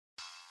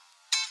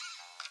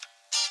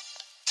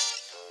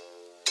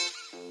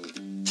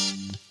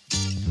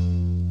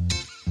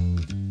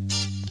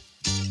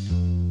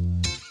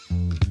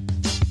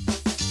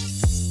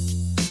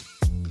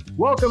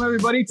Welcome,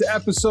 everybody, to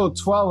episode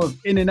 12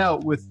 of In and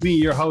Out with me,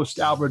 your host,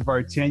 Albert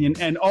Vartanian.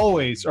 And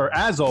always, or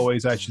as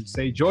always, I should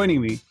say,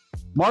 joining me,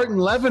 Martin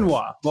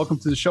Levenois. Welcome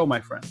to the show,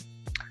 my friend.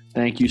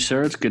 Thank you,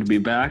 sir. It's good to be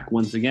back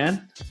once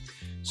again.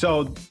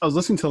 So I was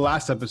listening to the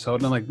last episode,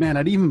 and I'm like, man,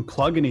 I didn't even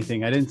plug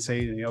anything. I didn't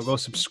say, go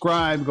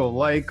subscribe, go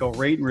like, go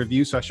rate and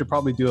review. So I should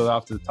probably do it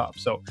off to the top.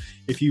 So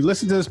if you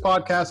listen to this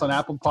podcast on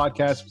Apple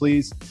Podcasts,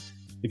 please,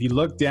 if you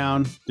look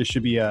down, there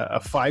should be a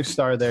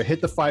 5-star there.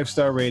 Hit the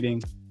 5-star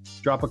rating.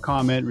 Drop a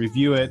comment,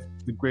 review it.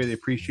 We'd greatly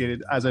appreciate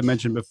it. As I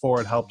mentioned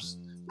before, it helps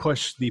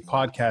push the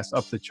podcast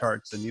up the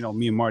charts. And,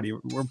 me and Marty,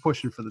 we're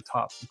pushing for the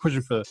top. We're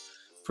pushing for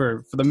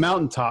the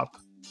mountaintop.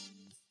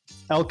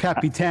 El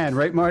Capitan,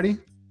 right, Marty?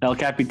 El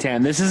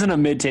Capitan. This isn't a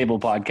mid-table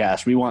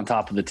podcast. We want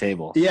top of the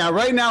table. Yeah,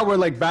 right now we're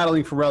like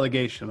battling for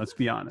relegation, let's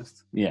be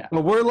honest. Yeah.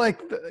 But we're like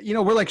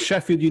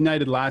Sheffield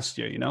United last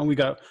year, We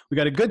got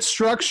a good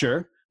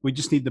structure. We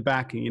just need the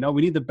backing,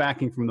 We need the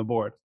backing from the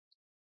board.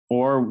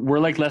 Or we're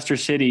like Leicester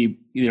City,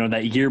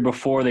 that year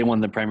before they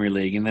won the Premier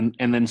League, and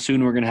then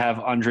soon we're gonna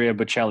have Andrea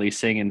Bocelli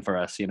singing for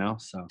us,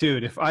 So,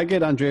 dude, if I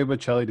get Andrea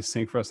Bocelli to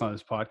sing for us on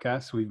this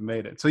podcast, we've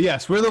made it. So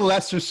yes, we're the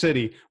Leicester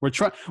City.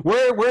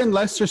 We're in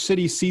Leicester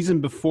City season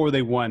before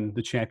they won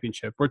the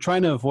championship. We're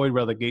trying to avoid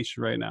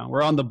relegation right now.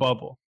 We're on the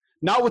bubble,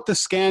 not with the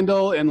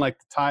scandal and like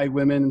the Thai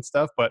women and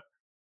stuff, but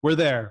we're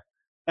there.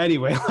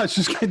 Anyway, let's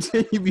just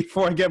continue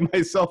before I get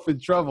myself in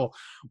trouble.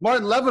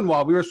 Martin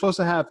Levenois, we were supposed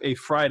to have a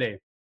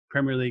Friday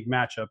Premier League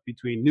matchup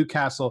between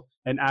Newcastle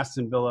and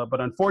Aston Villa,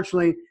 but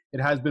unfortunately it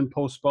has been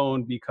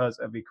postponed because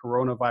of a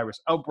coronavirus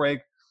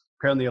outbreak.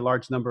 Apparently a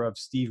large number of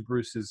Steve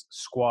Bruce's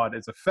squad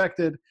is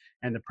affected,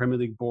 and the Premier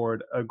League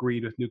board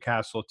agreed with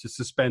Newcastle to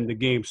suspend the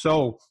game.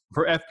 So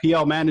for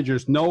FPL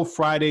managers, no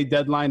Friday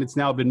deadline. It's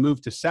now been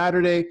moved to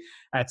Saturday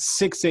at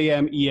 6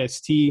 a.m.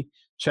 EST.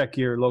 Check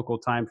your local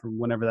time from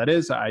whenever that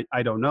is. I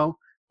don't know.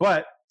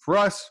 But for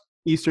us,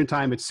 Eastern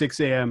time, it's 6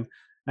 a.m.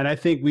 And I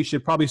think we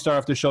should probably start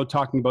off the show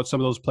talking about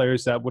some of those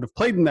players that would have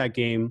played in that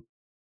game.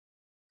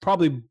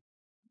 Probably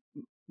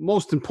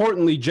most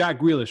importantly, Jack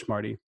Grealish,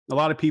 Marty. A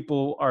lot of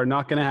people are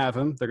not going to have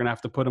him. They're going to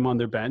have to put him on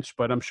their bench.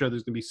 But I'm sure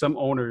there's going to be some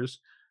owners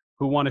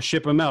who want to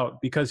ship him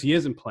out because he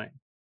isn't playing.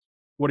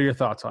 What are your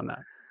thoughts on that?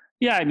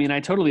 Yeah, I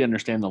totally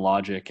understand the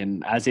logic.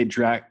 And as a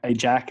Jack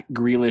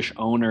Grealish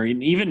owner,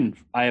 and even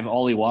I have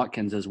Ollie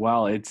Watkins as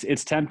well,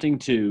 it's tempting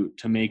to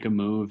make a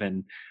move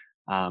and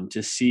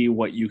to see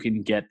what you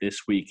can get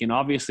this week. And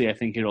obviously, I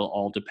think it'll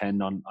all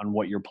depend on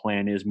what your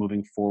plan is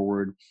moving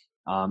forward.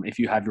 If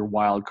you have your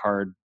wild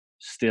card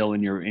still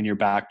in your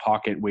back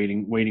pocket,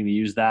 waiting to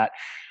use that.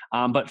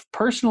 But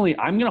personally,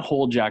 I'm going to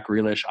hold Jack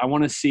Grealish. I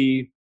want to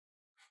see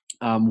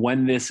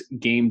when this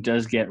game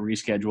does get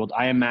rescheduled.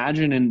 I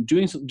imagine, and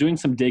doing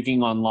some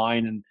digging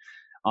online and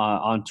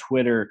on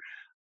Twitter,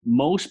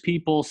 most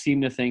people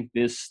seem to think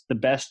the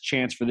best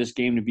chance for this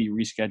game to be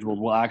rescheduled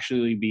will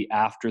actually be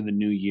after the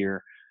new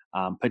year.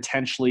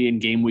 Potentially in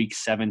game week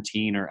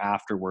 17 or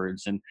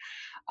afterwards. And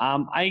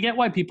I get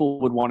why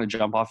people would want to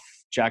jump off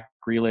Jack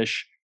Grealish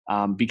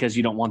because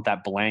you don't want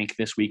that blank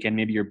this weekend.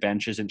 Maybe your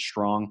bench isn't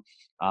strong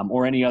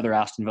or any other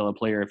Aston Villa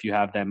player if you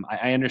have them.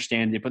 I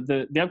understand it, but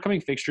the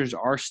upcoming fixtures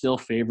are still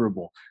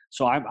favorable.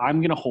 So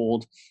I'm going to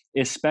hold,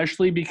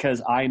 especially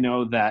because I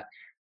know that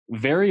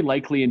very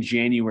likely in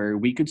January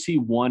we could see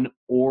 1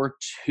 or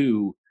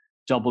 2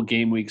 double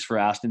game weeks for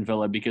Aston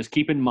Villa, because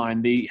keep in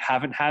mind they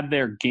haven't had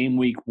their game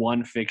week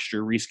 1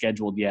 fixture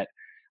rescheduled yet,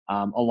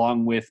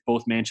 along with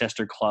both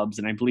Manchester clubs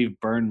and I believe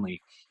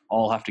Burnley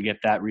all have to get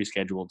that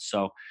rescheduled.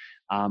 So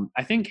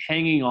I think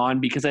hanging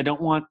on, because I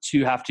don't want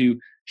to have to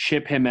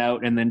ship him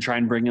out and then try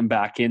and bring him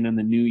back in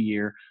the new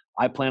year.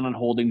 I plan on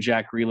holding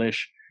Jack Grealish.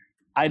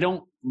 I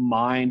don't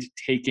mind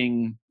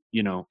taking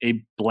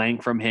a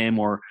blank from him,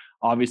 or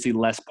obviously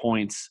less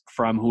points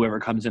from whoever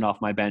comes in off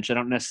my bench. I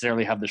don't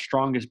necessarily have the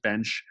strongest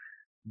bench,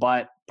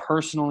 but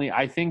personally,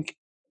 I think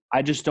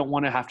I just don't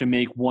want to have to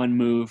make one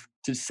move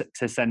to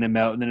send him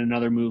out and then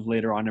another move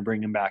later on to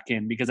bring him back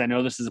in, because I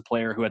know this is a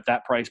player who at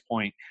that price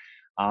point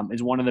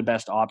is one of the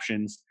best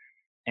options.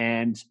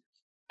 And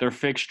their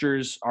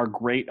fixtures are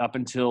great up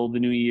until the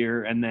new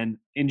year. And then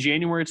in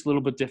January, it's a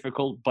little bit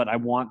difficult, but I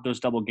want those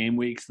double game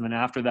weeks. And then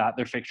after that,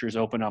 their fixtures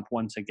open up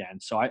once again.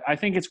 So I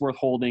think it's worth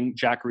holding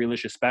Jack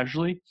Grealish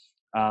especially,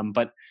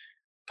 but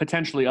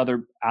potentially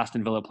other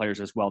Aston Villa players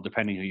as well,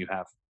 depending who you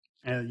have.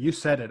 You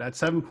said it. At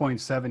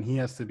 7.7, he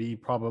has to be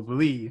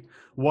probably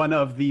one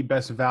of the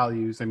best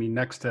values.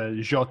 Next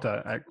to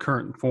Jota at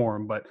current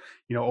form. But,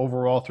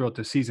 overall throughout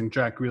the season,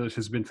 Jack Grealish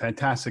has been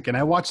fantastic. And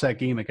I watched that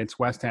game against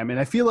West Ham, and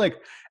I feel like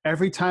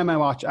every time I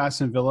watch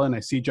Aston Villa and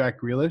I see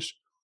Jack Grealish,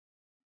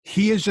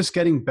 he is just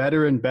getting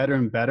better and better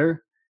and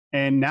better.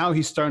 And now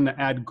he's starting to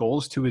add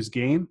goals to his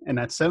game. And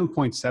at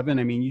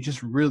 7.7, you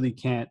just really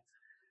can't.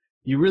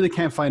 You really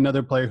can't find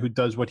another player who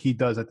does what he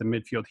does at the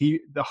midfield.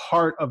 The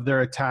heart of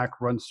their attack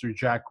runs through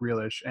Jack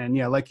Grealish. And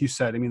yeah, like you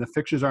said, the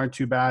fixtures aren't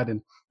too bad.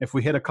 And if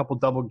we hit a couple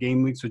double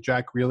game weeks with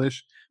Jack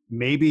Grealish,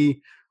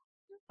 maybe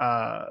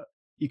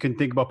you can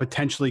think about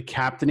potentially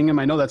captaining him.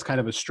 I know that's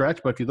kind of a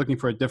stretch, but if you're looking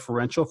for a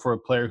differential for a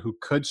player who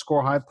could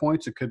score high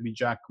points, it could be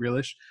Jack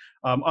Grealish.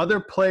 Other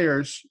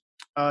players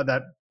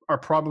that are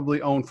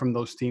probably owned from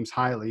those teams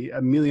highly,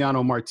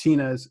 Emiliano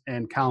Martinez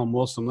and Callum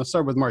Wilson. Let's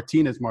start with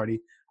Martinez, Marty.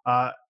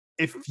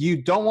 If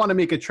you don't want to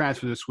make a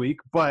transfer this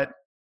week, but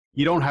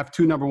you don't have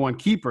two number one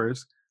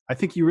keepers, I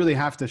think you really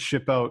have to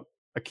ship out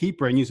a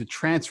keeper and use a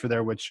transfer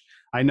there, which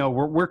I know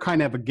we're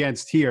kind of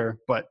against here,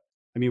 but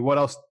I mean, what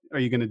else are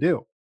you going to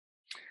do?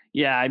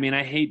 Yeah, I mean,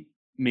 I hate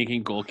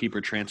making goalkeeper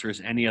transfers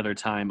any other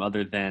time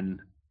other than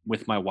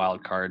with my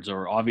wild cards,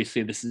 or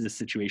obviously this is a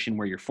situation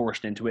where you're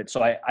forced into it.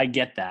 So I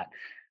get that.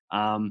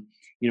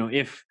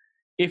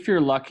 If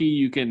you're lucky,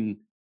 you can,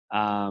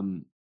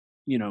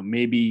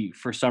 maybe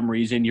for some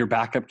reason your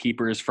backup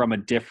keeper is from a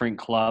different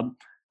club.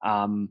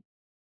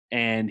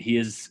 And he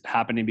is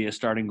happened to be a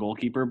starting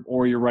goalkeeper,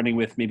 or you're running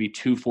with maybe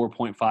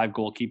 4.5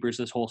 goalkeepers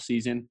this whole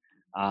season.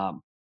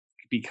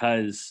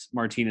 Because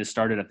Martinez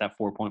started at that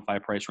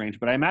 4.5 price range.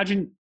 But I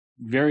imagine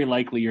very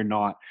likely you're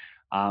not.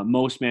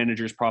 Most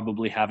managers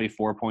probably have a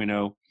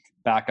 4.0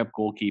 backup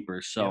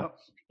goalkeeper. So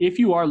if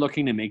you are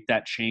looking to make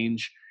that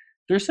change,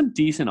 there's some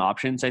decent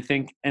options, I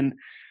think. And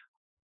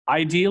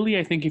ideally,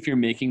 I think if you're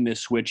making this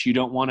switch, you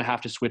don't want to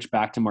have to switch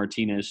back to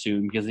Martinez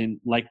soon, because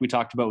like we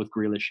talked about with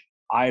Grealish,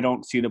 I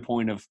don't see the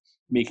point of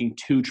making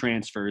two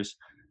transfers,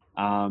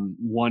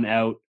 one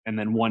out and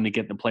then one to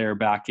get the player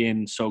back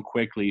in so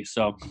quickly.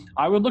 So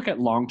I would look at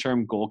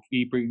long-term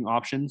goalkeeping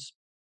options.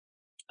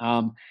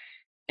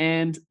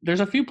 And there's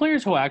a few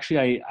players who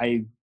actually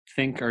I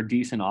think are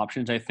decent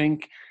options. I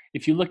think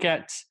if you look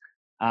at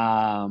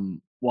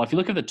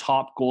the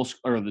top goals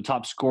or the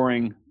top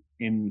scoring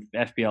in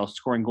FPL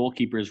scoring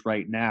goalkeepers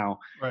right now,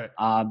 right?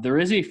 There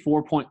is a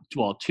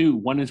two.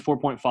 One is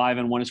 4.5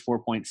 and one is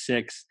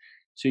 4.6.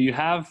 So you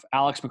have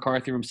Alex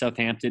McCarthy from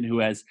Southampton, who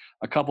has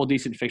a couple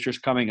decent fixtures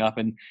coming up.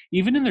 And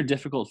even in their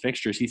difficult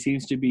fixtures, he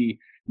seems to be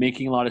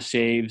making a lot of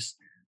saves,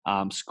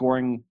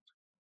 scoring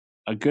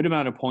a good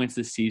amount of points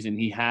this season.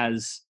 He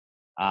has,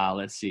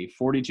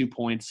 42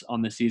 points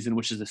on the season,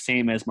 which is the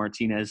same as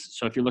Martinez.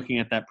 So if you're looking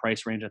at that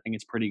price range, I think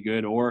it's pretty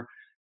good. Or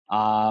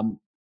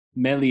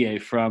Meslier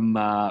from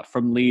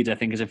Leeds, I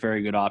think is a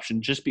very good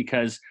option, just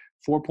because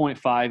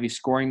 4.5, he's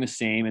scoring the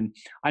same. And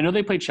I know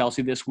they play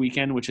Chelsea this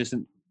weekend, which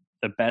isn't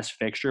the best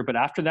fixture, but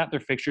after that,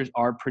 their fixtures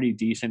are pretty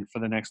decent for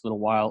the next little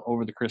while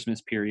over the Christmas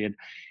period.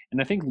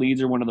 And I think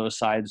Leeds are one of those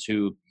sides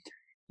who,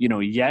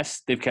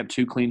 yes, they've kept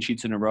 2 clean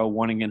sheets in a row,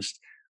 one against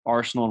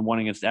Arsenal and one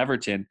against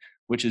Everton,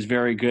 which is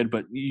very good,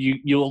 but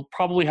you'll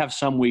probably have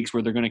some weeks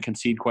where they're going to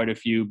concede quite a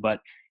few, but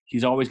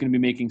he's always going to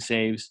be making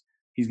saves.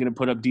 He's going to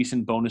put up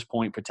decent bonus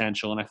point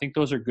potential. And I think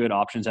those are good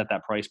options at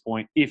that price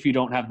point if you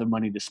don't have the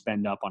money to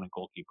spend up on a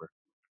goalkeeper.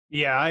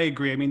 Yeah, I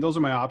agree. I mean, those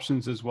are my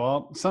options as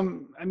well.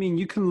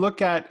 You can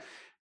look at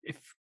if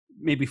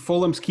maybe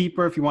Fulham's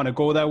keeper, if you want to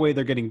go that way,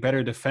 they're getting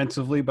better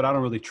defensively, but I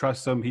don't really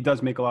trust him. He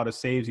does make a lot of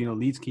saves.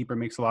 Leeds keeper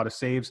makes a lot of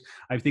saves.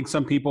 I think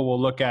some people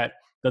will look at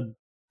the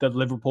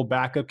Liverpool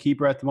backup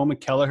keeper at the moment,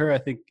 Kelleher, I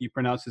think you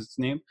pronounce his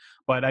name.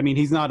 But, I mean,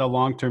 he's not a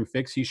long-term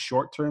fix. He's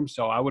short-term,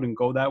 so I wouldn't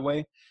go that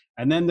way.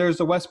 And then there's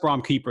the West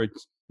Brom keeper,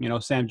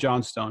 Sam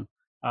Johnstone,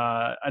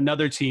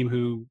 another team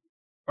who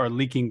are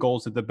leaking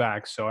goals at the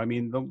back. So, I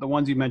mean, the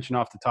ones you mentioned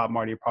off the top,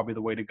 Marty, are probably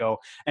the way to go.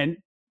 And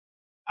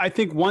I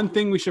think one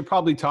thing we should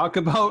probably talk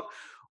about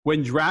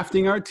when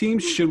drafting our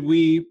teams,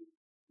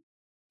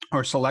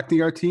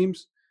 selecting our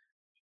teams,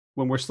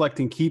 when we're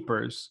selecting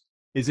keepers,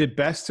 is it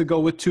best to go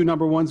with 2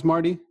 number ones,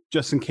 Marty,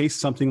 just in case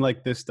something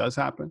like this does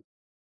happen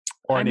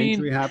or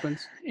injury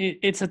happens?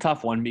 It's a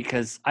tough one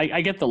because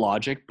I get the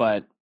logic,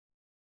 but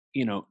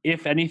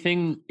if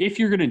anything, if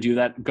you're going to do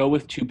that, go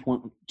with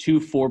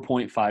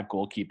 4.5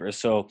 goalkeepers.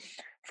 So,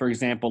 for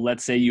example,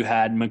 let's say you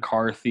had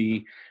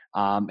McCarthy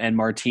and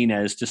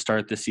Martinez to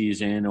start the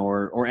season,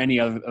 or any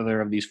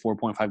other of these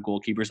 4.5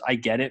 goalkeepers. I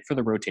get it for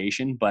the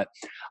rotation, but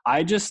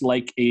I just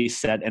like a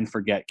set and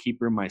forget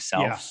keeper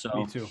myself. Yeah, so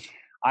me too.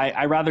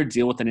 I rather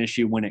deal with an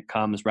issue when it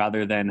comes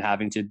rather than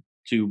having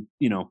to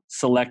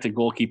select a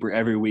goalkeeper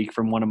every week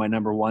from one of my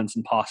number ones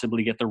and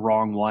possibly get the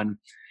wrong one.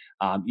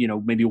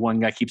 Maybe one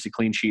guy keeps a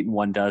clean sheet and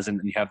one doesn't,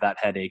 and you have that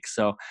headache.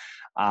 So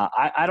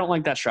I don't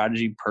like that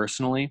strategy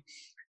personally,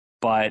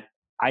 but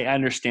I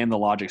understand the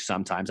logic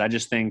sometimes. I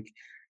just think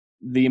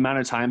the amount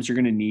of times you're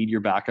going to need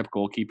your backup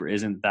goalkeeper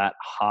isn't that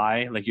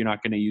high. Like, you're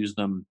not going to use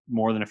them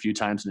more than a few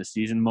times in a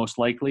season, most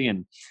likely.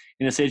 And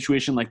in a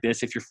situation like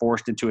this, if you're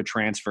forced into a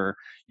transfer,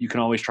 you can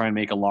always try and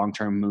make a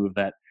long-term move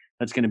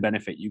that's going to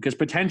benefit you. Because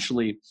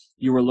potentially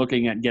you were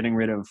looking at getting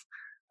rid of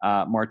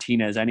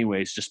Martinez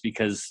anyways, just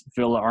because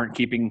Villa aren't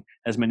keeping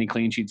as many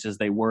clean sheets as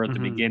they were at the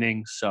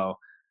beginning. So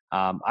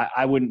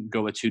I wouldn't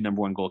go with 2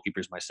 number one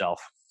goalkeepers myself.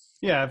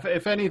 Yeah,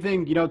 if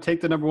anything,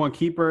 take the number one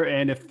keeper,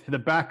 and if the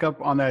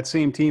backup on that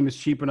same team is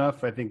cheap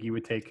enough, I think you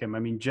would take him. I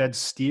mean, Jed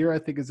Steer, I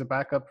think, is a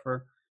backup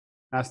for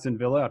Aston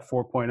Villa at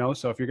 4.0.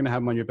 So if you're going to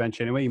have him on your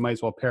bench anyway, you might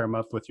as well pair him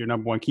up with your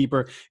number one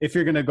keeper. If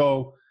you're going to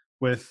go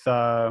with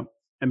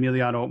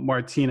Emiliano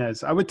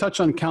Martinez, I would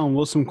touch on Callum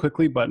Wilson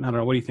quickly, but I don't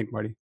know. What do you think,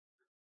 Marty?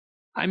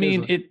 I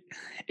mean,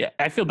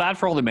 I feel bad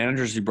for all the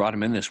managers who brought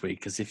him in this week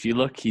because if you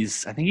look, I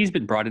think he's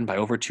been brought in by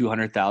over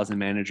 200,000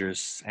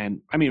 managers,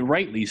 and I mean,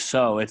 rightly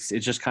so. It's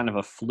just kind of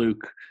a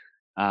fluke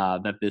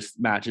that this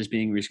match is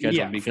being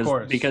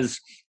rescheduled because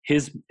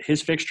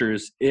his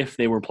fixtures, if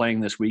they were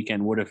playing this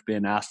weekend, would have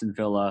been Aston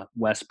Villa,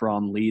 West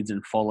Brom, Leeds,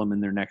 and Fulham in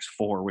their next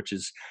four, which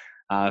is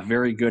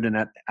very good. And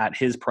at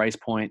his price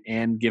point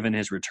and given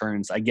his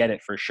returns, I get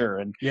it for sure.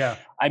 And yeah,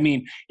 I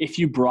mean, if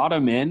you brought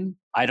him in,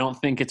 I don't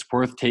think it's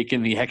worth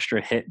taking the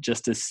extra hit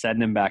just to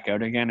send him back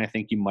out again. I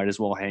think you might as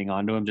well hang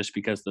on to him just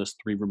because those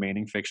three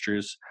remaining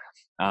fixtures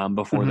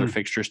before their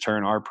fixtures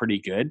turn are pretty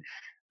good.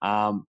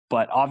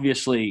 But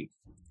obviously,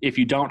 if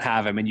you don't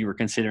have him and you were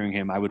considering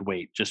him, I would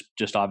wait.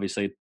 Just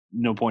obviously,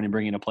 no point in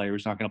bringing a player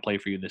who's not going to play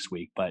for you this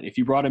week. But if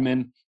you brought him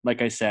in,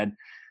 like I said,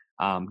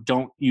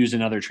 don't use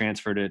another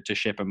transfer to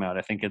ship him out.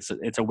 I think it's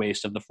a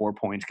waste of the 4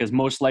 points because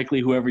most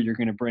likely whoever you're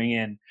going to bring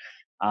in,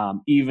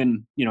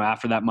 even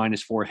after that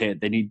 -4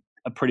 hit, they need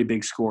a pretty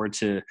big score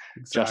to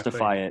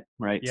justify it,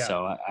 right? Yeah.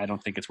 So I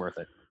don't think it's worth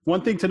it.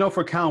 One thing to know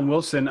for Callum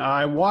Wilson,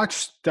 I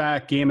watched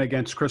that game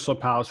against Crystal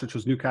Palace, which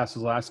was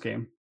Newcastle's last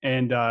game,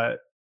 and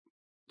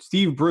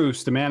Steve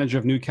Bruce, the manager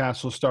of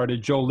Newcastle,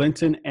 started Joe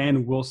Linton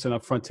and Wilson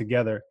up front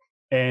together,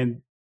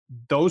 and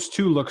those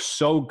two look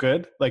so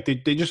good. Like they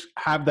just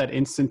have that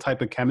instant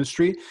type of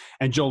chemistry,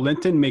 and Joe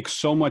Linton makes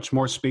so much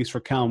more space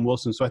for Callum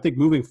Wilson. So I think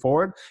moving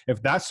forward,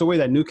 if that's the way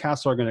that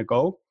Newcastle are going to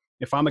go,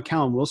 if I'm a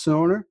Callum Wilson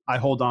owner, I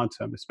hold on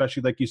to him,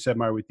 especially like you said,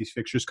 Mario, with these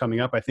fixtures coming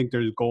up. I think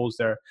there's goals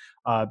there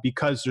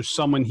because there's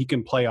someone he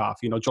can play off.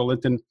 Joe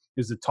Linton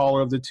is the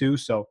taller of the two,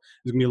 so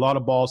there's going to be a lot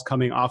of balls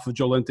coming off of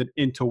Joe Linton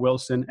into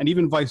Wilson, and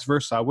even vice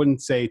versa. I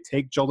wouldn't say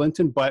take Joe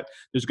Linton, but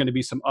there's going to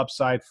be some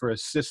upside for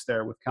assists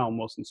there with Callum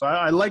Wilson. So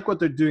I like what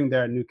they're doing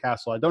there at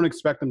Newcastle. I don't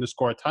expect them to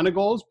score a ton of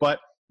goals, but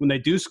when they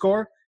do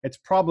score, it's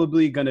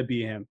probably going to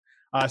be him.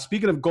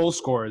 Speaking of goal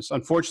scorers,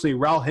 unfortunately,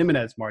 Raul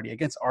Jimenez, Marty,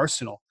 against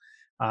Arsenal,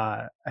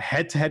 a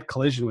head-to-head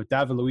collision with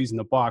David Luiz in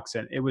the box,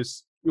 and it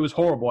was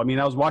horrible. I mean,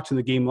 I was watching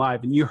the game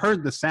live, and you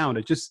heard the sound.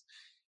 It just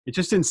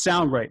didn't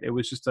sound right. It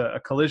was just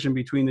a collision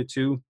between the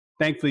two.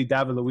 Thankfully,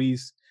 David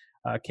Luiz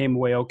came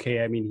away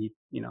okay. I mean, he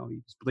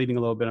was bleeding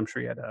a little bit. I'm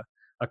sure he had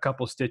a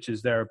couple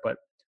stitches there, but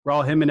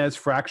Raul Jimenez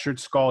fractured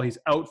skull. He's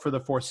out for the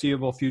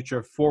foreseeable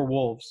future for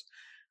Wolves.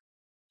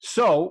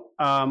 So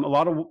a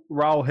lot of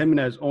Raul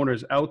Jimenez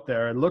owners out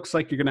there, it looks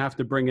like you're going to have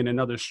to bring in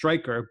another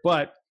striker,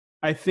 but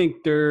I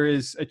think there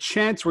is a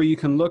chance where you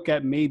can look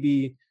at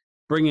maybe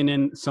bringing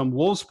in some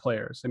Wolves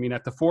players. I mean,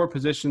 at the forward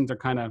positions, they're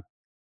kind of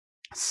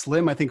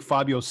slim. I think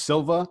Fabio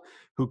Silva,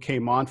 who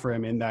came on for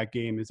him in that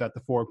game, is at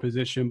the forward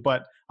position,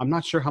 but I'm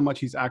not sure how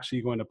much he's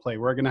actually going to play.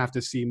 We're going to have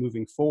to see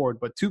moving forward.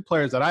 But two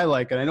players that I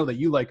like, and I know that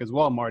you like as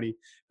well, Marty,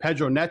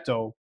 Pedro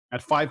Neto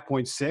at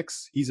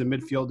 5.6. He's a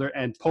midfielder,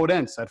 and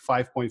Podence at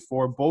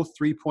 5.4, both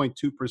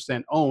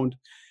 3.2% owned,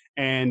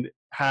 and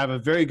have a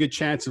very good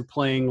chance of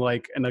playing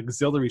like an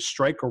auxiliary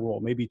striker role,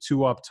 maybe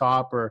two up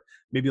top or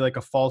maybe like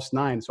a false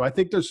nine. So I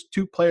think there's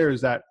two players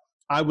that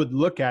I would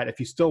look at if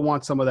you still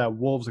want some of that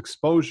Wolves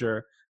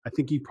exposure. I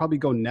think you'd probably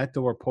go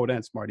Neto or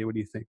Podence, Marty. What do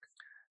you think?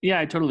 Yeah,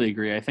 I totally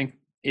agree. I think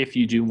if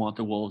you do want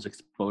the Wolves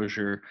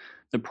exposure,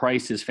 the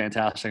price is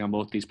fantastic on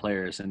both these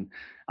players. And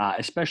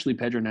especially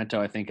Pedro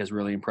Neto, I think, has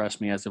really impressed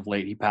me as of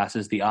late. He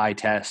passes the eye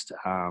test.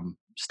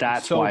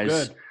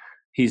 Stats-wise,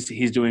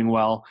 he's doing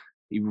well.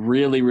 He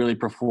really, really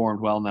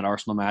performed well in that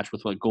Arsenal match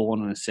with a goal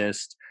and an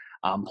assist.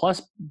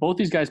 Plus, both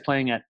these guys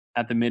playing at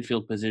the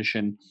midfield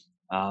position,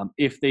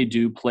 if they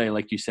do play,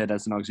 like you said,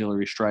 as an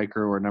auxiliary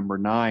striker or number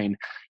 9,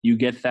 you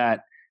get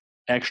that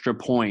extra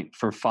point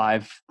for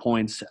 5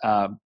 points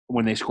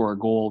when they score a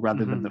goal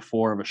rather than the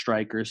 4 of a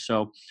striker.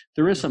 So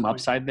there is some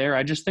upside there.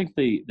 I just think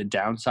the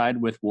downside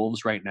with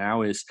Wolves right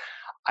now is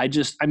I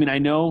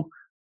know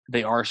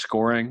they are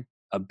scoring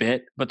a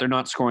bit, but they're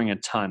not scoring a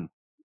ton.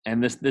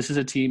 And this is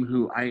a team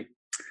who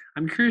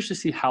I'm curious to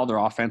see how their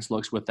offense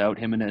looks without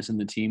Jimenez in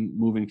the team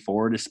moving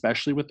forward,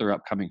 especially with their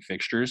upcoming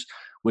fixtures,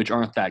 which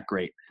aren't that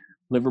great.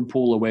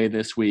 Liverpool away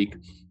this week.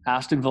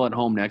 Aston Villa at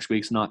home next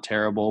week's not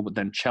terrible, but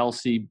then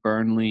Chelsea,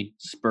 Burnley,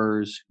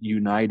 Spurs,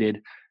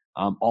 United,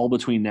 all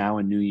between now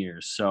and New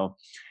Year's. So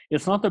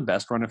it's not the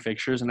best run of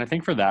fixtures, and I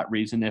think for that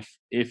reason,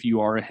 if you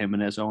are a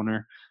Jimenez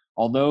owner,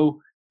 although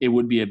it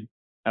would be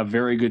a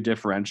very good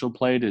differential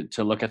play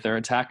to look at their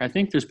attack, I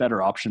think there's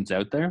better options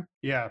out there.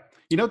 Yeah.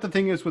 You know what the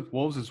thing is with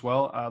Wolves as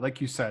well?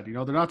 Like you said, they're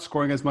not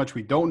scoring as much.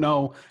 We don't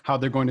know how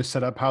they're going to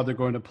set up, how they're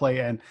going to play,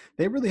 and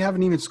they really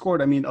haven't even scored.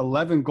 I mean,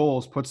 11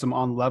 goals puts them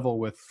on level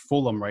with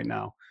Fulham right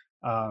now.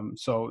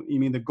 So,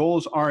 the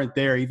goals aren't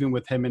there even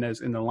with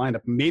Jimenez in the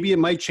lineup. Maybe it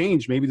might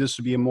change. Maybe this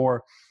would be a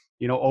more,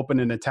 open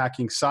and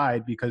attacking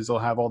side because they'll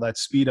have all that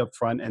speed up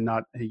front and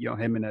not,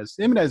 Jimenez.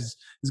 Jimenez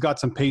has got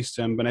some pace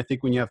to him, but I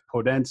think when you have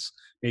Podence,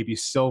 maybe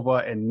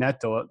Silva and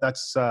Neto,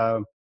 that's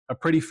a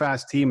pretty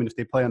fast team. And if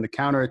they play on the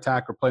counter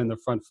attack or play on the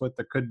front foot,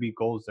 there could be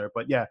goals there.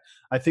 But yeah,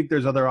 I think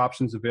there's other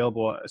options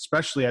available,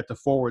 especially at the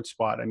forward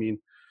spot. I mean,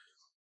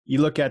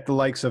 you look at the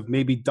likes of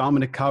maybe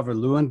Dominic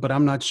Calvert-Lewin, but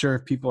I'm not sure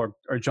if people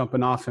are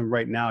jumping off him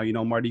right now,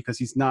 Marty, because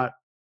he's not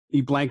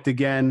He blanked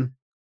again.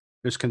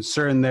 There's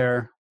concern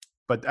there,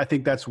 but I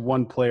think that's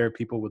one player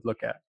people would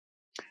look at.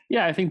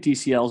 Yeah, I think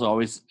DCL is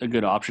always a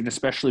good option,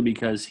 especially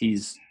because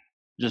he's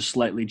just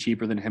slightly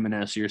cheaper than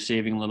Jimenez, so you're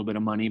saving a little bit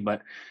of money.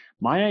 But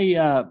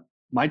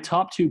my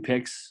top two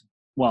picks,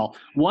 well,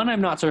 one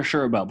I'm not so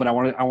sure about, but I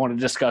want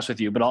to discuss with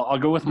you. But I'll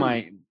go with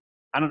my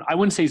I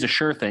wouldn't say he's a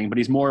sure thing, but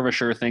he's more of a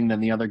sure thing than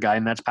the other guy,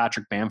 and that's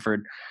Patrick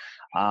Bamford.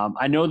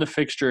 I know the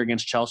fixture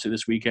against Chelsea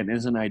this weekend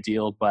isn't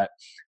ideal, but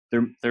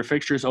their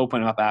fixtures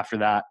open up after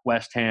that.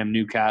 West Ham,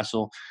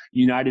 Newcastle,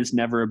 United's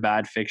never a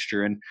bad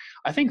fixture, and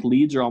I think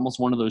Leeds are almost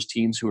one of those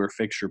teams who are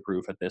fixture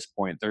proof at this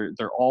point.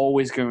 They're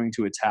always going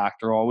to attack.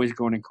 They're always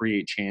going to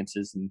create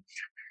chances. And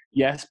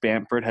yes,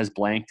 Bamford has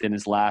blanked in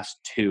his last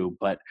two,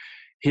 but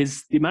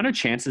the amount of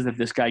chances that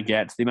this guy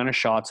gets, the amount of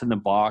shots in the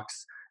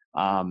box,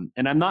 and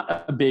I'm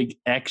not a big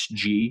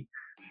XG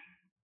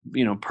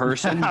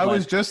person. I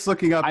was just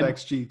looking up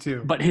XG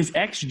too. But his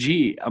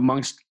XG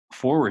amongst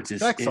forwards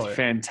is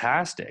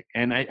fantastic.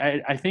 And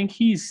I think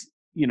he's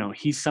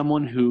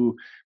someone who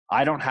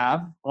I don't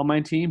have on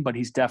my team, but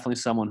he's definitely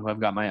someone who I've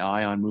got my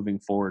eye on moving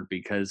forward,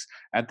 because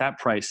at that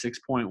price,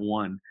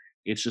 6.1,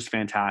 it's just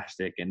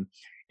fantastic. And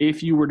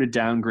if you were to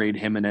downgrade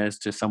Jimenez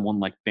to someone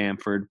like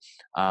Bamford,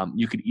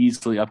 you could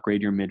easily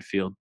upgrade your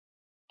midfield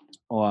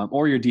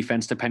or your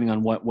defense, depending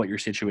on what your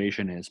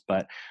situation is.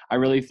 But I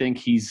really think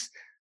he's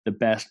the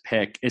best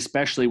pick,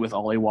 especially with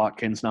Ollie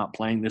Watkins not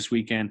playing this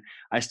weekend.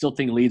 I still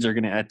think Leeds are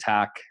going to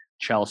attack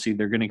Chelsea.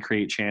 They're going to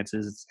create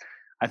chances.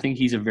 I think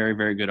he's a very,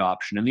 very good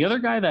option. And the other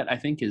guy that I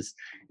think is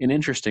an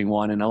interesting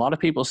one, and a lot of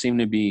people seem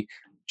to be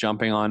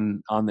jumping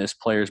on this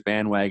player's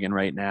bandwagon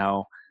right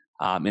now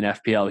in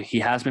FPL. He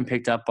has been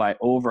picked up by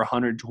over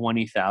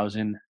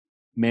 120,000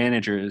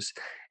 managers,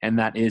 and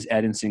that is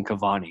Edinson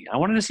Cavani. I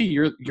wanted to see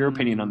your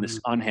opinion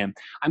on him.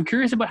 I'm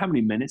curious about how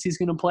many minutes he's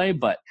going to play,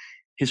 but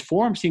his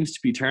form seems to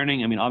be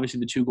turning. I mean, obviously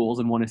the 2 goals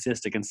and 1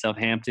 assist against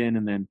Southampton,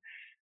 and then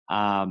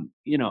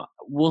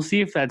we'll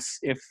see if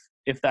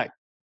that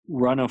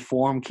run of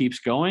form keeps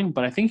going.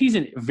 But I think he's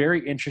a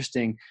very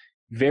interesting,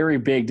 very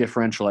big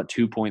differential at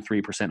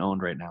 2.3%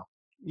 owned right now.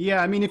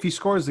 Yeah, I mean, if he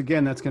scores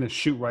again, that's going to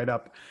shoot right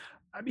up.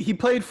 I mean, he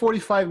played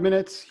 45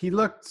 minutes. He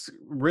looked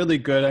really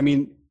good. I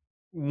mean,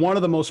 one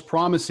of the most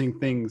promising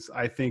things,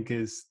 I think,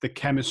 is the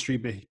chemistry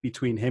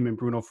between him and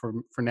Bruno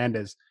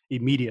Fernandes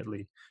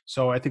immediately.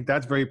 So I think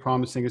that's very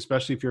promising,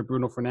 especially if you're a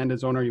Bruno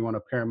Fernandes owner, you want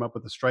to pair him up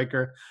with a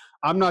striker.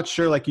 I'm not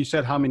sure, like you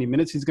said, how many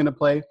minutes he's going to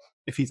play,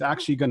 if he's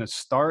actually going to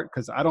start,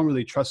 because I don't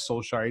really trust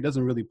Solskjaer. He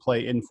doesn't really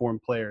play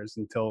informed players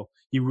until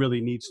he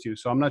really needs to.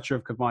 So I'm not sure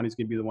if Cavani's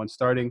going to be the one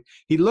starting.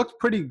 He looked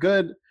pretty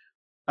good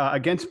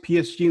against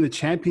PSG in the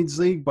Champions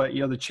League, but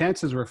the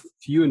chances were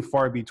few and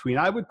far between.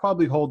 I would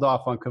probably hold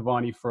off on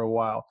Cavani for a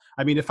while.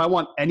 I mean, if I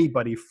want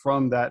anybody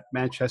from that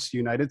Manchester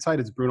United side,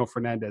 it's Bruno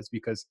Fernandes,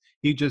 because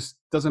he just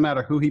doesn't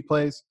matter who he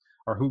plays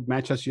or who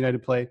Manchester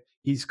United play.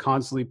 He's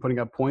constantly putting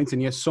up points, and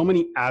he has so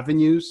many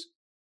avenues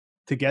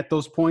to get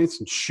those points,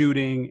 and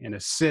shooting and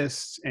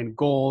assists and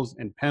goals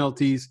and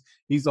penalties.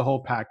 He's the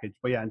whole package.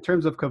 But yeah, in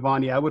terms of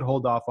Cavani, I would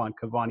hold off on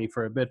Cavani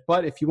for a bit.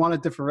 But if you want a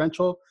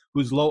differential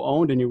who's low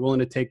owned and you're willing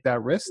to take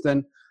that risk,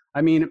 then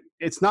I mean,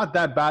 it's not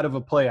that bad of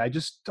a play. I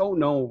just don't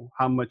know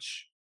how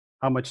much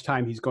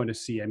time he's going to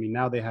see. I mean,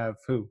 now they have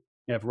who?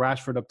 You have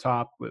Rashford up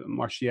top with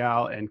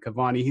Martial and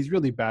Cavani. He's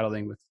really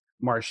battling with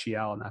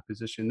Martial in that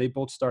position. They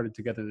both started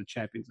together in the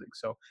Champions League.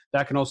 So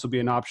that can also be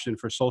an option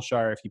for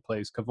Solskjaer if he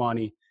plays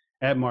Cavani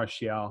at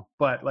Martial.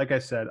 But like I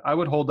said, I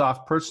would hold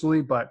off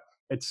personally, but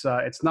it's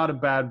not a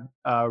bad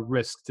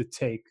risk to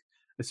take,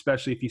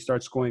 especially if he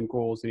starts scoring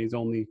goals and he's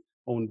only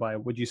owned by,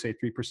 would you say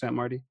 3%,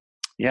 Marty?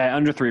 Yeah,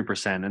 under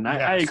 3%. And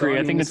I agree.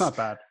 I think it's not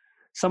bad.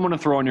 Someone to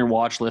throw on your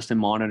watch list and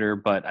monitor,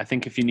 but I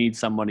think if you need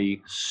somebody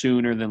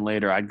sooner than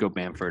later, I'd go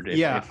Bamford.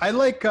 I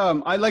like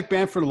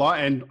Bamford a lot,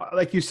 and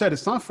like you said,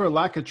 it's not for a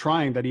lack of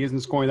trying that he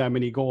isn't scoring that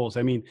many goals.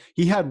 I mean,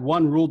 he had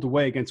one ruled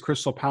away against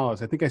Crystal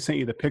Palace. I think I sent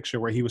you the picture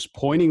where he was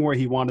pointing where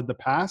he wanted the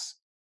pass.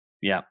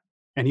 Yeah,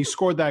 and he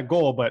scored that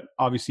goal, but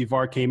obviously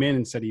VAR came in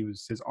and said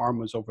his arm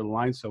was over the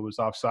line, so it was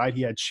offside.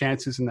 He had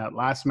chances in that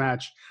last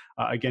match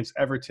against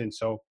Everton,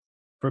 so.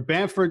 For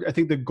Bamford, I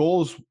think the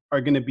goals are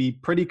going to be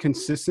pretty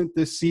consistent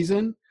this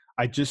season.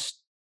 I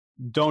just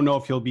don't know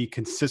if he'll be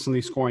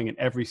consistently scoring in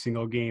every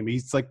single game.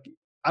 He's like,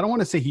 I don't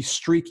want to say he's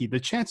streaky. The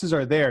chances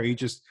are there. He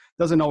just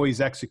doesn't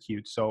always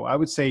execute. So I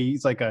would say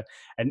he's like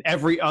an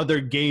every other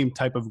game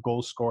type of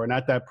goal scorer. And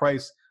at that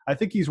price, I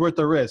think he's worth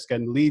the risk.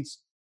 And Leeds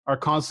are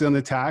constantly on the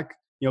attack.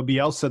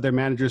 Bielsa, their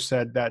manager,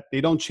 said that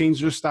they don't change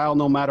their style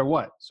no matter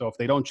what. So if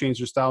they don't change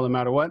their style no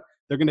matter what,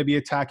 they're going to be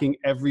attacking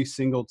every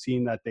single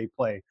team that they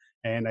play.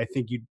 And I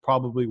think you'd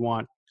probably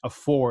want a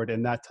forward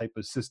in that type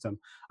of system.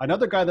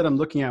 Another guy that I'm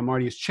looking at,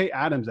 Marty, is Che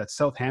Adams at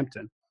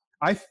Southampton.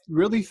 I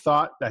really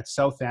thought that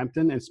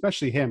Southampton, and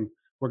especially him,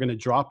 were going to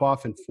drop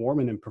off in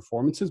form and in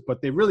performances,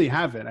 but they really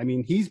haven't. I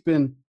mean, he's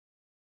been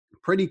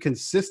pretty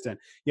consistent.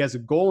 He has a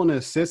goal and an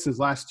assist in his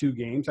last 2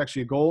 games,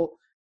 actually a goal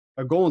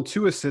and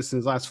 2 assists in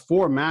his last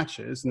 4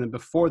 matches. And then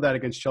before that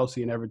against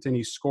Chelsea and Everton,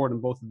 he scored in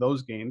both of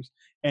those games.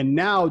 And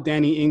now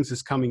Danny Ings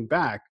is coming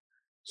back.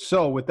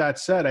 So with that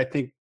said, I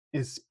think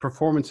his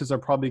performances are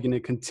probably going to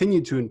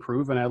continue to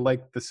improve, and I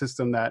like the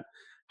system that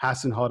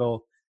Hassan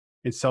Huddle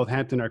and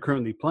Southampton are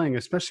currently playing,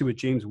 especially with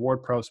James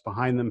Ward-Prowse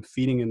behind them,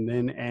 feeding him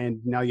in, and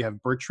now you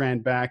have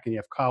Bertrand back, and you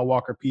have Kyle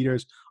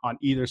Walker-Peters on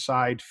either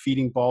side,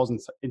 feeding balls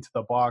into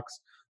the box.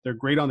 They're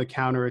great on the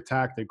counter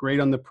attack. They're great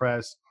on the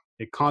press.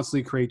 They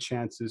constantly create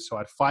chances. So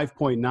at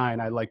 5.9,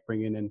 I like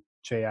bringing in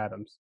Che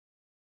Adams.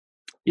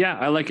 Yeah,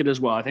 I like it as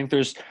well. I think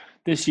there's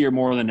this year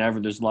more than ever.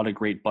 There's a lot of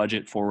great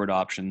budget forward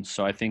options.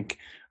 So I think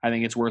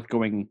it's worth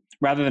going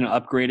rather than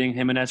upgrading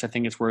Jimenez. I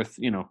think it's worth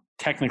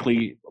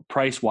technically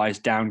price wise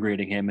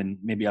downgrading him and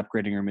maybe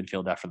upgrading your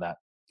midfield after that.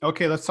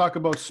 Okay, let's talk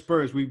about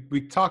Spurs.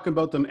 We talk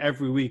about them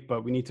every week,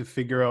 but we need to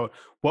figure out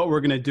what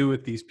we're going to do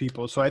with these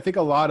people. So I think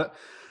a lot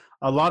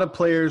of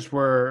players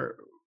were,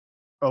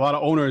 a lot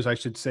of owners, I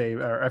should say,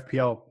 or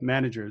FPL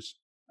managers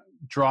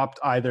dropped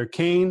either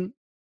Kane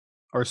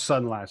or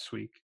Son last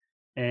week.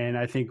 And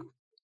I think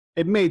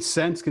it made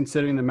sense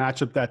considering the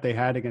matchup that they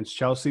had against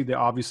Chelsea. They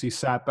obviously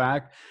sat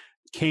back.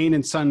 Kane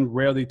and Son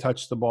rarely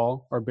touched the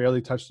ball or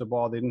barely touched the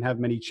ball. They didn't have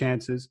many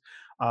chances.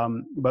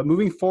 But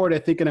moving forward, I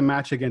think in a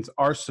match against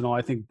Arsenal,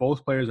 I think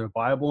both players are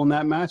viable in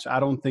that match. I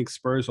don't think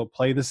Spurs will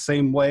play the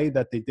same way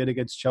that they did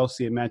against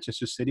Chelsea and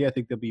Manchester City. I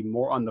think they'll be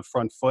more on the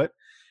front foot.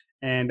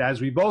 And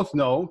as we both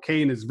know,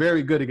 Kane is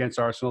very good against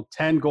Arsenal,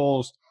 10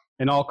 goals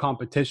in all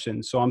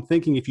competitions. So I'm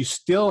thinking if you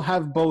still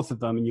have both of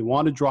them and you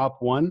want to drop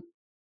one,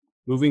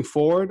 moving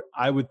forward,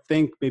 I would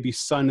think maybe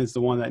Son is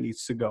the one that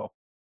needs to go.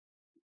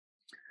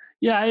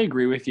 Yeah, I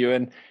agree with you.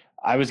 And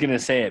I was going to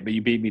say it, but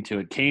you beat me to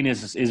it. Kane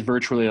is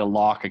virtually a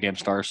lock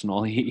against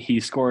Arsenal. He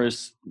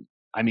scores,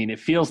 I mean, it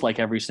feels like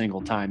every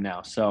single time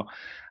now. So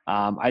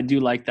I do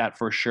like that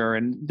for sure.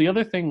 And the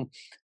other thing,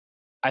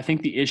 I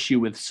think the issue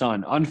with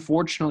Son,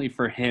 unfortunately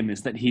for him,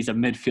 is that he's a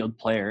midfield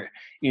player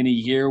in a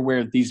year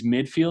where these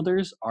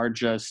midfielders are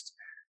just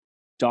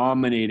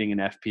dominating in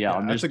FPL. Yeah,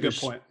 and that's a good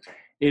point.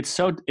 It's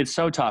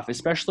so tough,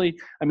 especially,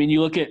 I mean,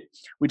 you look at,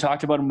 we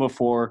talked about him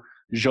before,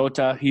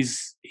 Jota,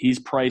 he's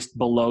priced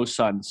below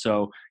Son.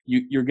 So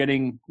you're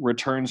getting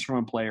returns from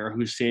a player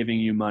who's saving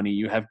you money.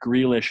 You have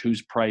Grealish,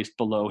 who's priced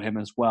below him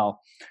as well.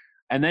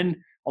 And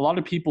then a lot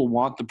of people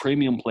want the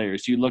premium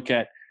players. You look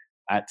at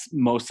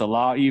Mo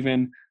Salah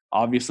even,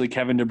 obviously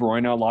Kevin De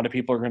Bruyne, a lot of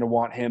people are going to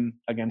want him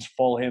against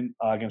Fulham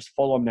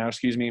now,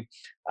 excuse me.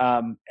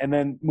 And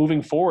then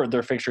moving forward,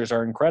 their fixtures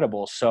are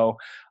incredible. So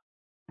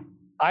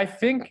I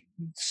think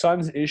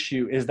Son's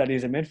issue is that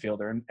he's a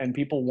midfielder, and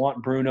people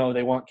want Bruno,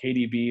 they want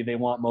KDB, they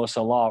want Mo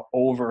Salah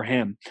over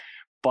him.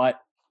 But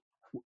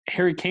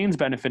Harry Kane's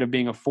benefit of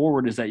being a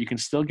forward is that you can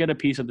still get a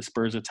piece of the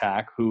Spurs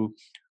attack, who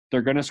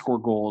they're going to score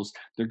goals.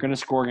 They're going to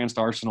score against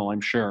Arsenal,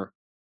 I'm sure.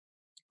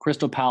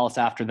 Crystal Palace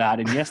after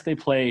that. And yes, they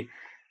play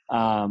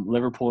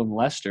Liverpool and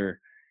Leicester.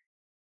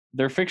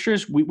 Their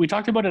fixtures, we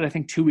talked about it, I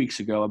think, 2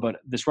 weeks ago, but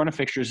this run of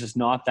fixtures is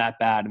not that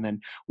bad. And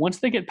then once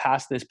they get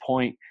past this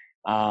point,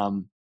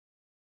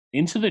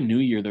 into the new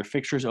year, their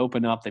fixtures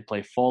open up. They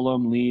play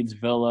Fulham, Leeds,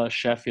 Villa,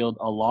 Sheffield,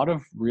 a lot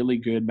of really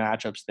good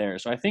matchups there.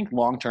 So I think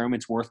long-term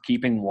it's worth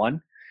keeping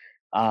one.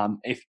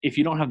 If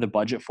you don't have the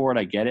budget for it,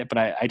 I get it, but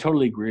I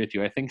totally agree with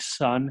you. I think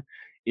Son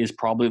is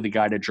probably the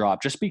guy to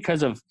drop just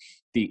because of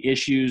the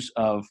issues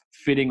of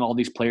fitting all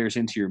these players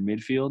into your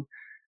midfield.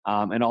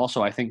 And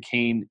also I think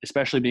Kane,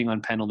 especially being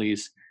on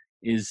penalties,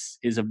 is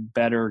a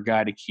better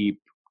guy to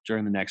keep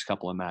during the next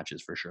couple of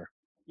matches for sure.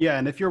 Yeah,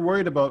 and if you're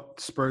worried about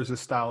Spurs'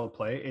 style of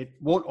play, it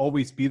won't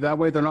always be that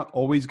way. They're not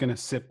always going to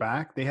sit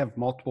back. They have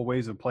multiple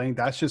ways of playing.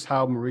 That's just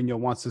how Mourinho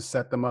wants to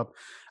set them up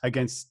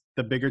against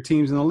the bigger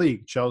teams in the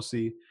league,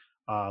 Chelsea,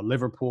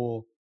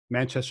 Liverpool,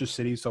 Manchester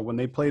City. So when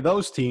they play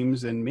those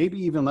teams, and maybe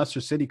even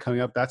Leicester City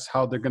coming up, that's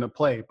how they're going to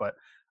play. But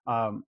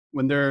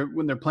when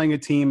they're playing a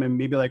team and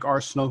maybe like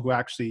Arsenal, who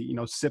actually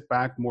sit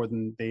back more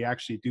than they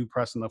actually do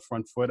press on the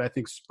front foot, I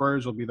think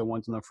Spurs will be the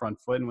ones on the front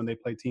foot. And when they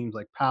play teams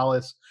like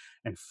Palace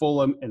and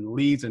Fulham and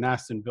Leeds and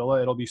Aston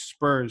Villa, it'll be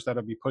Spurs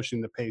that'll be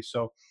pushing the pace.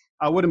 So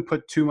I wouldn't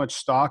put too much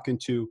stock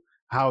into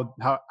how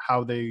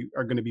they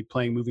are going to be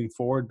playing moving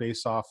forward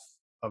based off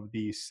of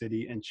the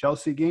City and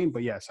Chelsea game.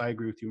 But yes, I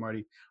agree with you,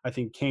 Marty. I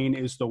think Kane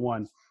is the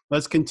one.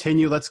 Let's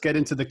continue. Let's get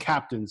into the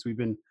captains. We've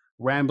been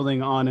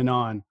rambling on and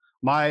on.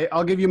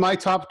 I'll give you my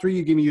top three.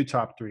 You give me your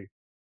top three.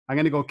 I'm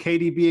going to go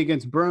KDB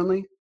against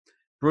Burnley,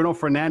 Bruno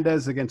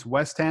Fernandes against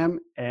West Ham,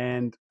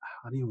 and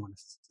I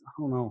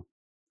don't know.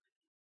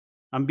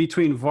 I'm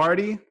between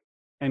Vardy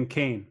and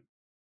Kane.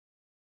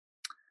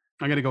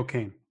 I'm going to go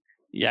Kane.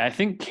 Yeah, I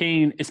think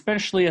Kane,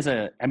 especially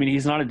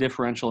he's not a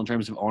differential in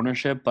terms of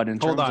ownership, but in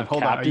terms of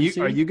captaincy.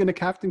 Are you going to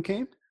captain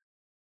Kane?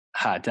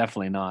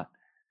 Definitely not.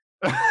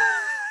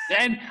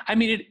 And I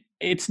mean,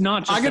 it's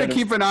not just I'm going to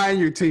keep an eye on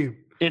your team.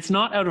 It's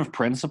not out of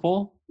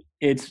principle.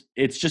 It's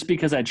just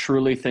because I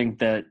truly think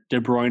that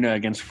De Bruyne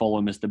against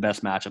Fulham is the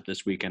best matchup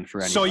this weekend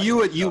for anybody. So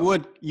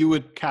you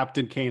would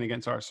captain Kane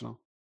against Arsenal?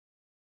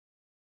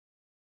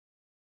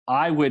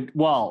 I would.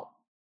 Well,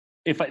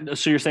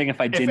 so you're saying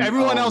if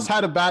everyone else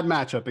had a bad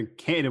matchup and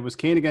it was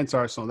Kane against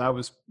Arsenal, that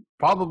was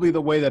probably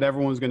the way that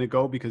everyone was going to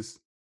go because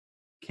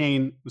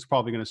Kane was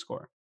probably going to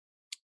score.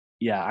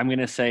 Yeah, I'm going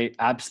to say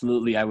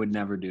absolutely I would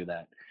never do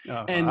that.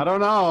 I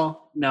don't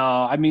know. No,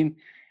 I mean,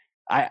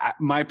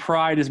 my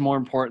pride is more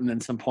important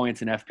than some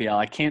points in FPL.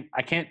 I can't,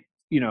 I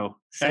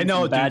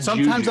know, dude.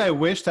 Sometimes I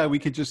wish that we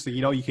could just,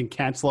 you can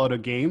cancel out a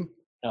game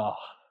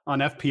on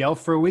FPL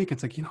for a week.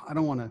 It's like, I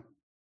don't want to.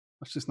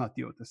 Let's just not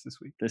deal with this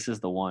week. This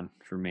is the one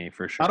for me,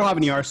 for sure. I don't have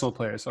any Arsenal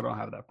players, so I don't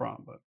have that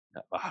problem. But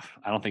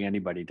I don't think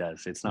anybody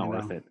does. It's not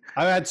worth it.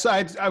 I had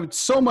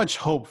so much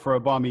hope for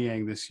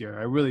Aubameyang this year.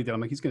 I really did.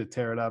 I'm like, he's going to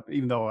tear it up,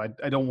 even though I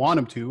don't want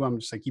him to.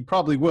 I'm just like, he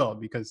probably will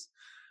because,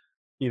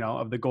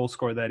 of the goal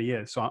scorer that he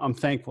is. So I'm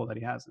thankful that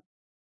he hasn't.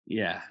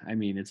 Yeah, I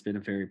mean, it's been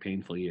a very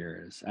painful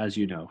year, as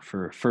you know,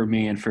 for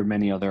me and for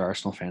many other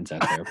Arsenal fans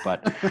out there.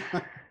 But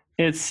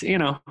it's,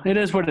 it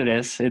is what it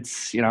is.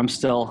 It's, I'm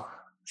still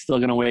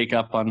going to wake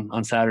up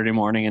on Saturday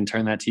morning and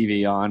turn that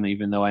TV on,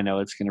 even though I know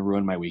it's going to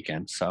ruin my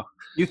weekend. So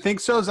you think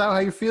so? Is that how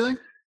you're feeling?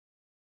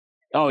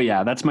 Oh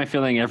yeah, that's my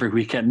feeling every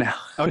weekend now.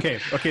 Okay.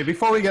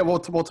 Before we we'll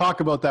talk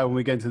about that when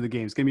we get into the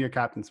games. Give me your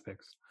captain's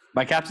picks.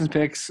 My captain's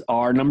picks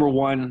are number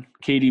 1,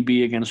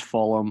 KDB against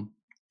Fulham.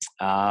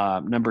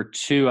 Number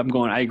 2,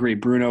 I agree,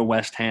 Bruno,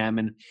 West Ham,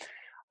 and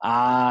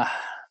I'm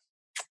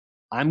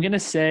gonna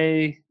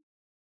go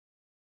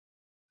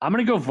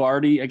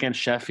Vardy against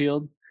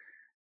Sheffield.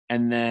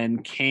 And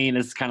then Kane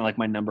is kind of like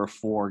my number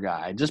 4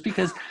 guy, just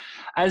because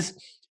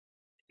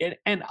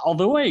and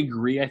although I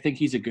agree, I think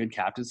he's a good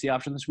captaincy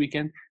option this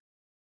weekend.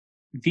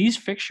 These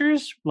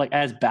fixtures, like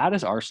as bad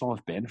as Arsenal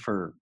have been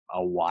for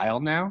a while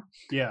now,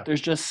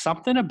 there's just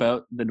something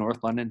about the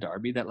North London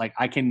derby that like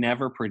I can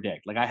never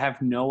predict. Like I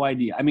have no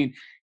idea. I mean,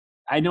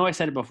 I know I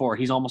said it before,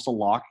 he's almost a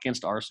lock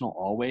against Arsenal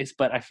always,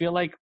 but I feel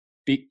like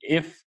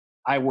if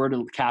I were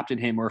to captain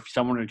him or if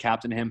someone were to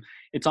captain him,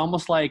 it's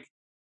almost like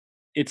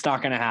it's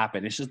not going to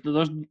happen. It's just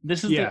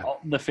this is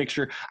the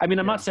fixture. I mean,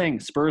 I'm not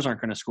saying Spurs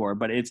aren't going to score,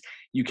 but it's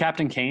you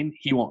captain Kane,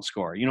 he won't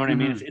score. You know what I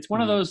mean? It's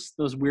one of those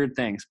weird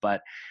things,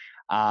 but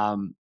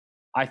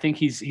I think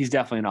he's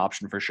definitely an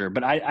option for sure.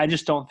 But I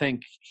just don't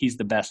think he's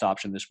the best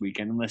option this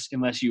weekend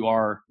unless you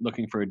are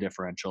looking for a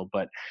differential.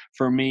 But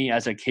for me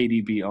as a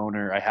KDB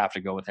owner, I have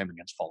to go with him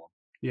against Fulham.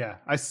 Yeah,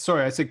 I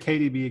said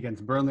KDB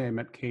against Burnley. I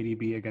meant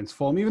KDB against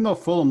Fulham, even though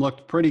Fulham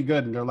looked pretty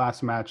good in their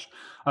last match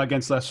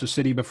against Leicester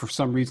City. But for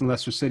some reason,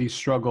 Leicester City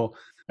struggle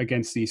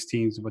against these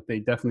teams, but they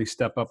definitely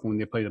step up when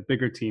they play the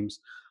bigger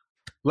teams.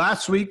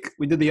 Last week,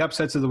 we did the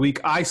upsets of the week.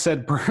 I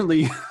said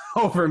Burnley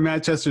over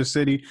Manchester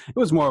City. It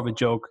was more of a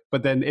joke,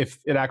 but then if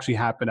it actually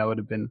happened, I would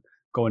have been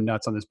going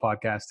nuts on this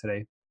podcast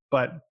today.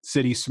 But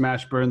City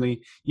smashed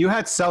Burnley. You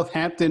had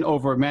Southampton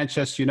over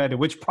Manchester United,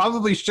 which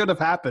probably should have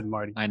happened,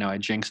 Marty. I know, I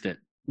jinxed it.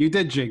 You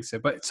did jinx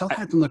it, but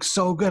Southampton looks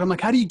so good. I'm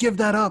like, how do you give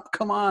that up?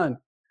 Come on.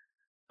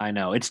 I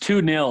know. It's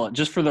 2-0.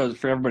 Just for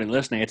everybody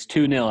listening, it's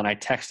 2-0. And I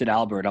texted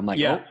Albert. I'm like,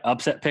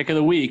 upset pick of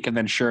the week. And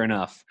then sure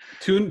enough.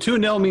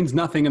 2-0 means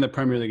nothing in the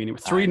Premier League anymore.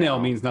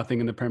 3-0 means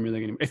nothing in the Premier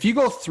League anymore. If you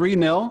go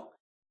 3-0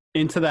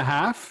 into the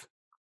half,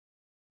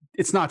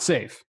 it's not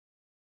safe.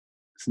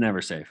 It's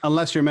never safe.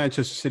 Unless you're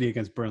Manchester City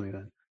against Burnley,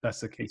 then that's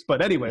the case.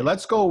 But anyway,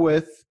 let's go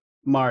with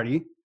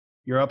Marty,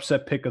 your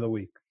upset pick of the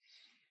week.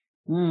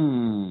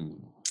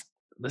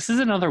 This is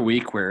another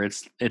week where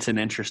it's an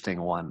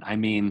interesting one. I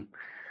mean,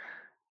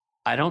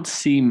 I don't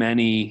see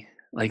many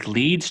like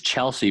Leeds,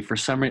 Chelsea for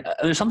some reason.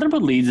 There's something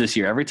about Leeds this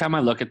year. Every time I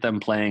look at them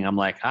playing, I'm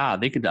like,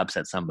 they could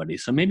upset somebody.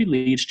 So maybe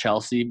Leeds,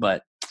 Chelsea,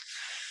 but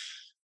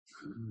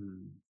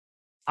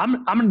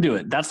I'm going to do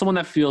it. That's the one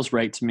that feels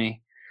right to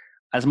me.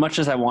 As much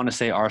as I want to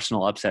say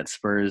Arsenal upset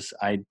Spurs,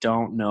 I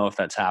don't know if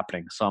that's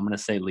happening. So I'm going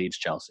to say Leeds,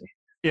 Chelsea.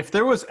 If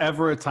there was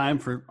ever a time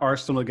for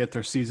Arsenal to get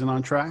their season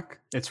on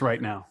track, it's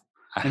right now.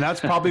 And that's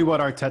probably what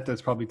Arteta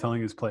is probably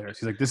telling his players.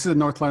 He's like, this is a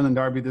North London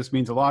derby. This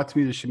means a lot to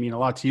me. This should mean a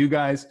lot to you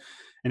guys.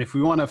 And if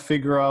we want to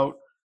figure out,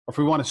 or if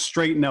we want to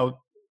straighten out,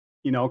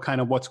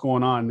 kind of what's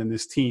going on in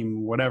this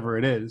team, whatever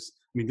it is,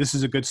 I mean, this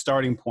is a good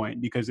starting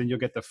point because then you'll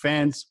get the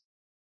fans.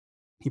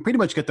 You pretty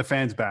much get the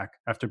fans back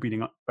after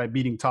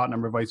beating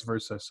Tottenham or vice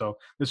versa. So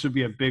this would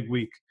be a big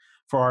week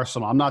for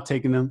Arsenal. I'm not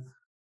taking them,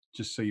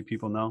 just so you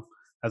people know,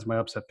 as my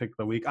upset pick of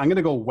the week. I'm going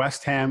to go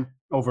West Ham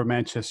over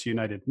Manchester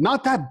United.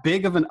 Not that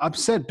big of an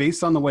upset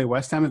based on the way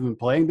West Ham have been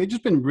playing. They've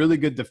just been really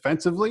good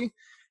defensively,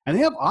 and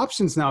they have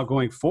options now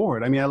going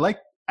forward. I mean, I like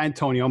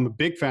Antonio. I'm a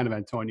big fan of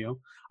Antonio.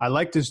 I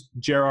like this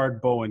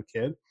Gerard Bowen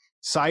kid.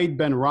 Said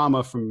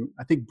Benrahma from,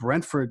 I think,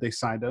 Brentford, they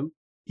signed him.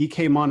 He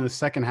came on in the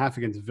second half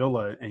against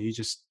Villa, and he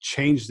just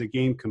changed the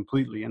game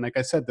completely. And like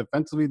I said,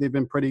 defensively, they've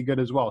been pretty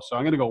good as well. So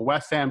I'm going to go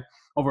West Ham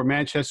over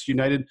Manchester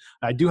United.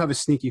 I do have a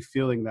sneaky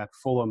feeling that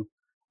Fulham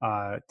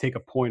take a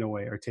point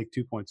away, or take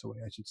 2 points away,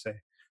 I should say,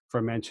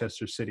 from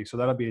Manchester City. So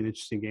that'll be an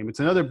interesting game. It's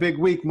another big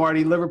week,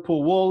 Marty.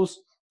 Liverpool, Wolves,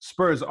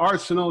 Spurs,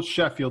 Arsenal,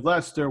 Sheffield,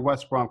 Leicester,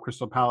 West Brom,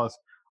 Crystal Palace.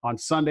 On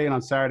Sunday and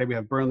on Saturday, we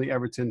have Burnley,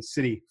 Everton,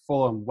 City,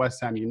 Fulham,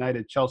 West Ham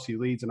United, Chelsea,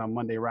 Leeds, and on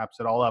Monday wraps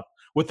it all up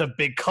with a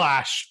big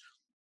clash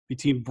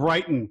between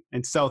Brighton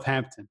and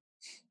Southampton.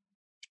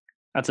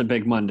 That's a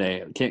big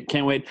Monday.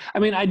 Can't wait. I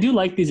mean, I do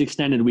like these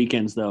extended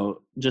weekends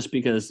though, just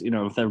because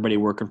with everybody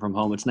working from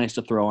home, it's nice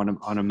to throw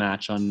on a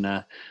match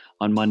on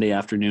Monday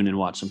afternoon and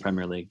watch some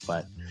Premier League.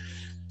 But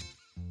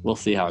we'll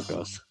see how it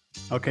goes.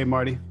 Okay,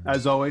 Marty.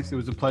 As always, it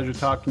was a pleasure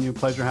talking to you.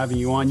 Pleasure having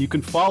you on. You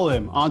can follow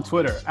him on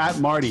Twitter at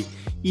Marty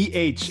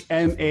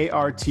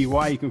EHMARTY.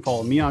 You can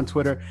follow me on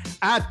Twitter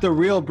at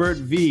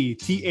TheRealBertV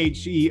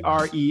TheRealBertV.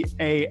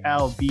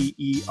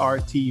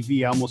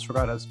 I almost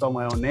forgot how to spell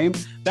my own name.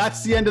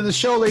 That's the end of the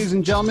show, ladies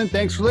and gentlemen.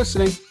 Thanks for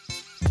listening.